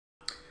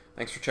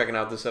Thanks for checking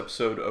out this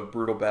episode of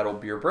Brutal Battle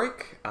Beer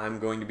Break. I'm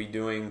going to be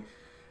doing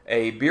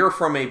a beer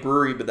from a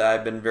brewery that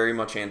I've been very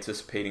much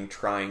anticipating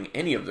trying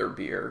any of their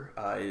beer.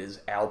 It is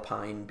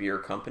Alpine Beer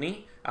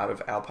Company out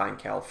of Alpine,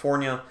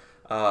 California.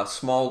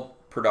 Small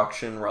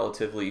production,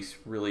 relatively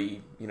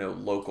really,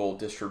 local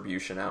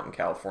distribution out in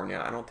California.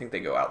 I don't think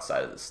they go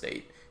outside of the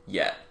state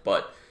yet,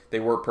 but they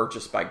were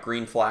purchased by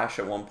Green Flash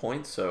at one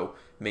point, so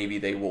maybe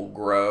they will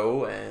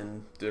grow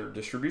and their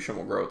distribution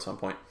will grow at some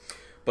point.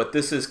 But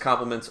this is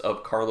compliments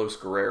of Carlos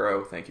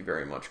Guerrero. Thank you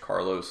very much,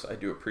 Carlos. I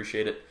do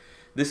appreciate it.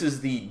 This is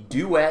the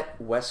Duet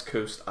West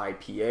Coast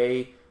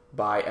IPA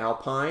by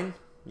Alpine.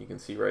 You can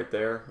see right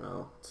there.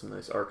 Oh, some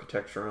nice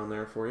architecture on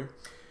there for you.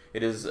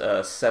 It is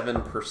a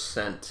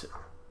 7%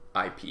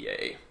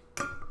 IPA.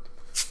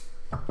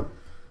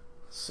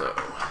 So,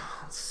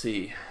 let's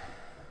see.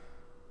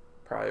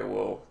 Probably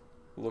will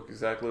look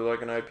exactly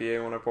like an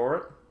IPA when I pour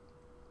it.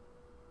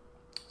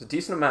 There's a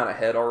decent amount of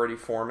head already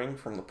forming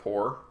from the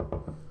pour.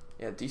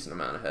 Yeah, decent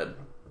amount of head.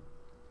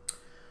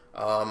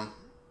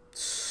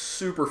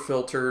 Super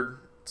filtered.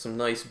 Some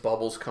nice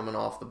bubbles coming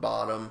off the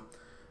bottom.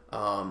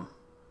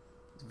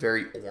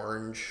 Very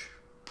orange.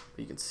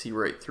 You can see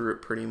right through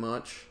it pretty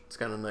much. It's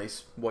got a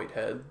nice white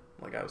head,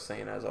 like I was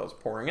saying as I was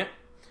pouring it.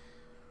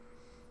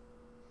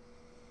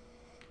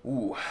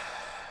 Ooh,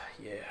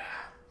 yeah.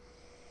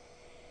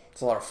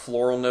 There's a lot of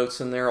floral notes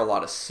in there, a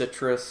lot of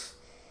citrus.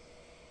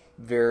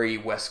 Very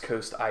West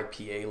Coast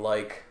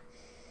IPA-like.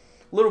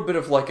 A little bit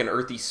of like an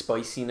earthy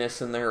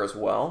spiciness in there as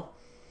well.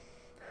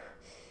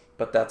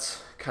 But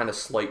that's kind of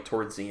slight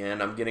towards the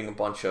end. I'm getting a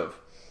bunch of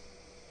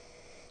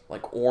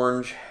like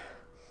orange,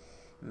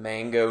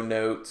 mango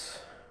notes.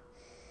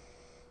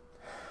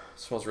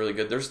 Smells really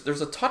good.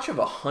 There's a touch of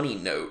a honey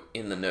note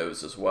in the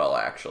nose as well,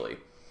 actually.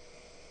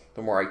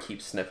 The more I keep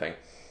sniffing.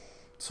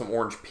 Some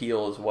orange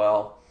peel as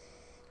well.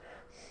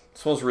 It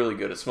smells really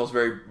good. It smells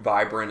very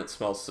vibrant. It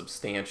smells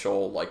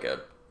substantial, like a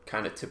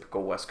kind of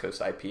typical West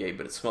Coast IPA,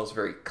 but it smells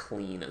very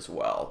clean as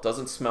well. It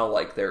doesn't smell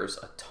like there's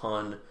a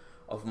ton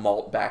of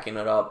malt backing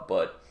it up,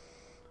 but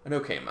an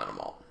okay amount of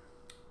malt.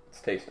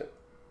 Let's taste it.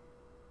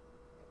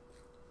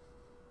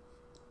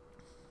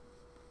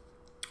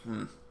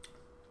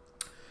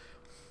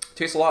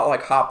 Tastes a lot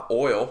like hop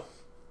oil.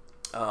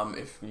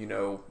 If you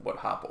know what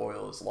hop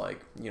oil is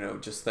like,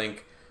 just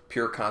think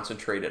pure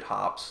concentrated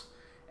hops,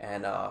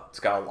 and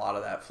it's got a lot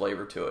of that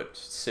flavor to it.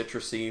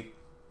 Citrusy.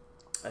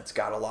 It's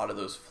got a lot of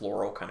those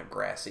floral kind of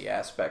grassy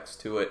aspects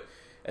to it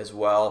as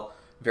well.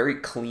 Very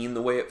clean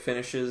the way it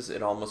finishes.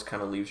 It almost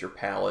kind of leaves your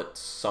palate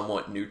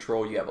somewhat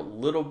neutral. You have a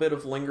little bit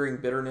of lingering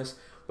bitterness,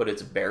 but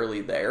it's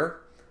barely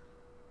there.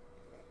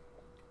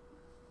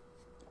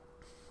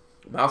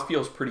 Mouth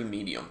feels pretty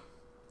medium.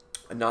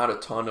 Not a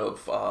ton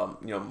of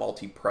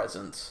malty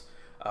presence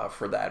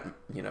for that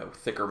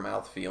thicker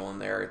mouth feel in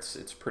there.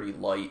 It's pretty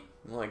light,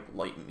 like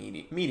light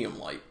medium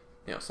light,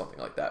 something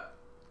like that.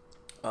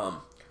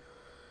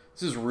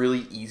 This is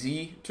really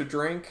easy to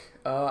drink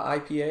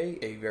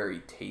IPA, a very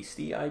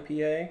tasty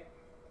IPA.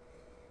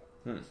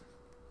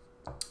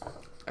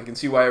 I can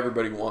see why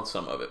everybody wants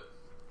some of it.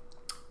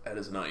 That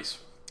is nice.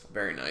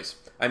 Very nice.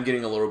 I'm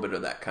getting a little bit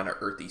of that kind of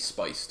earthy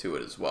spice to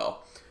it as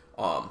well.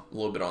 A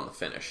little bit on the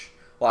finish.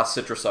 A lot of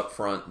citrus up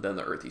front, then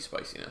the earthy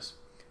spiciness.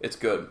 It's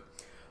good.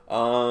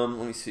 Let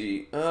me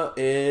see.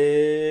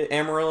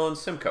 Amarillo and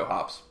Simcoe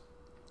hops.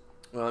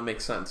 Well, that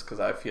makes sense because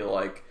I feel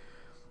like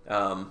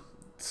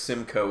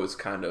Simcoe is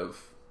kind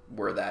of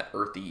where that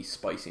earthy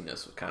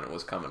spiciness kind of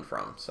was coming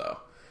from. So,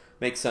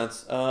 makes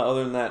sense.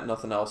 Other than that,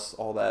 nothing else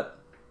all that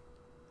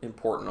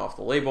important off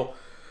the label.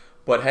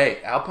 But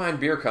hey, Alpine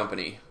Beer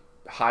Company,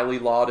 highly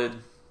lauded,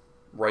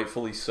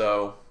 rightfully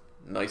so.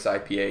 Nice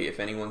IPA.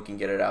 If anyone can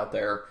get it out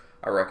there,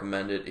 I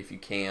recommend it. If you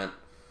can't,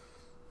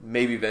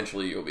 maybe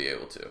eventually you'll be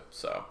able to.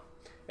 So,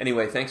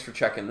 anyway, thanks for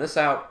checking this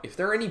out. If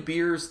there are any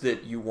beers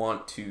that you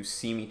want to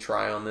see me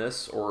try on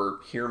this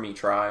or hear me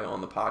try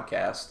on the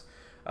podcast,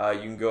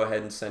 you can go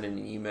ahead and send in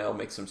an email,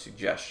 make some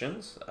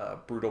suggestions,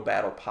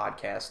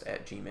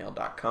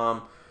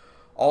 brutalbattlepodcast@gmail.com.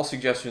 All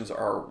suggestions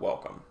are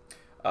welcome.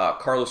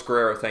 Carlos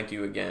Guerrero, thank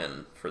you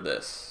again for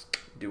this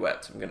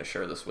duet. I'm going to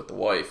share this with the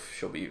wife.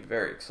 She'll be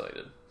very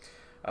excited.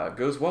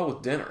 Goes well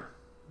with dinner,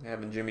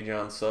 having Jimmy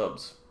John's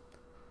subs.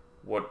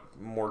 What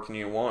more can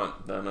you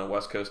want than a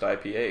West Coast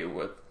IPA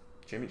with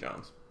Jimmy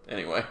John's?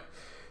 Anyway,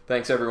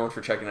 thanks everyone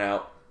for checking it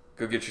out.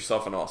 Go get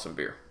yourself an awesome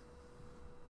beer.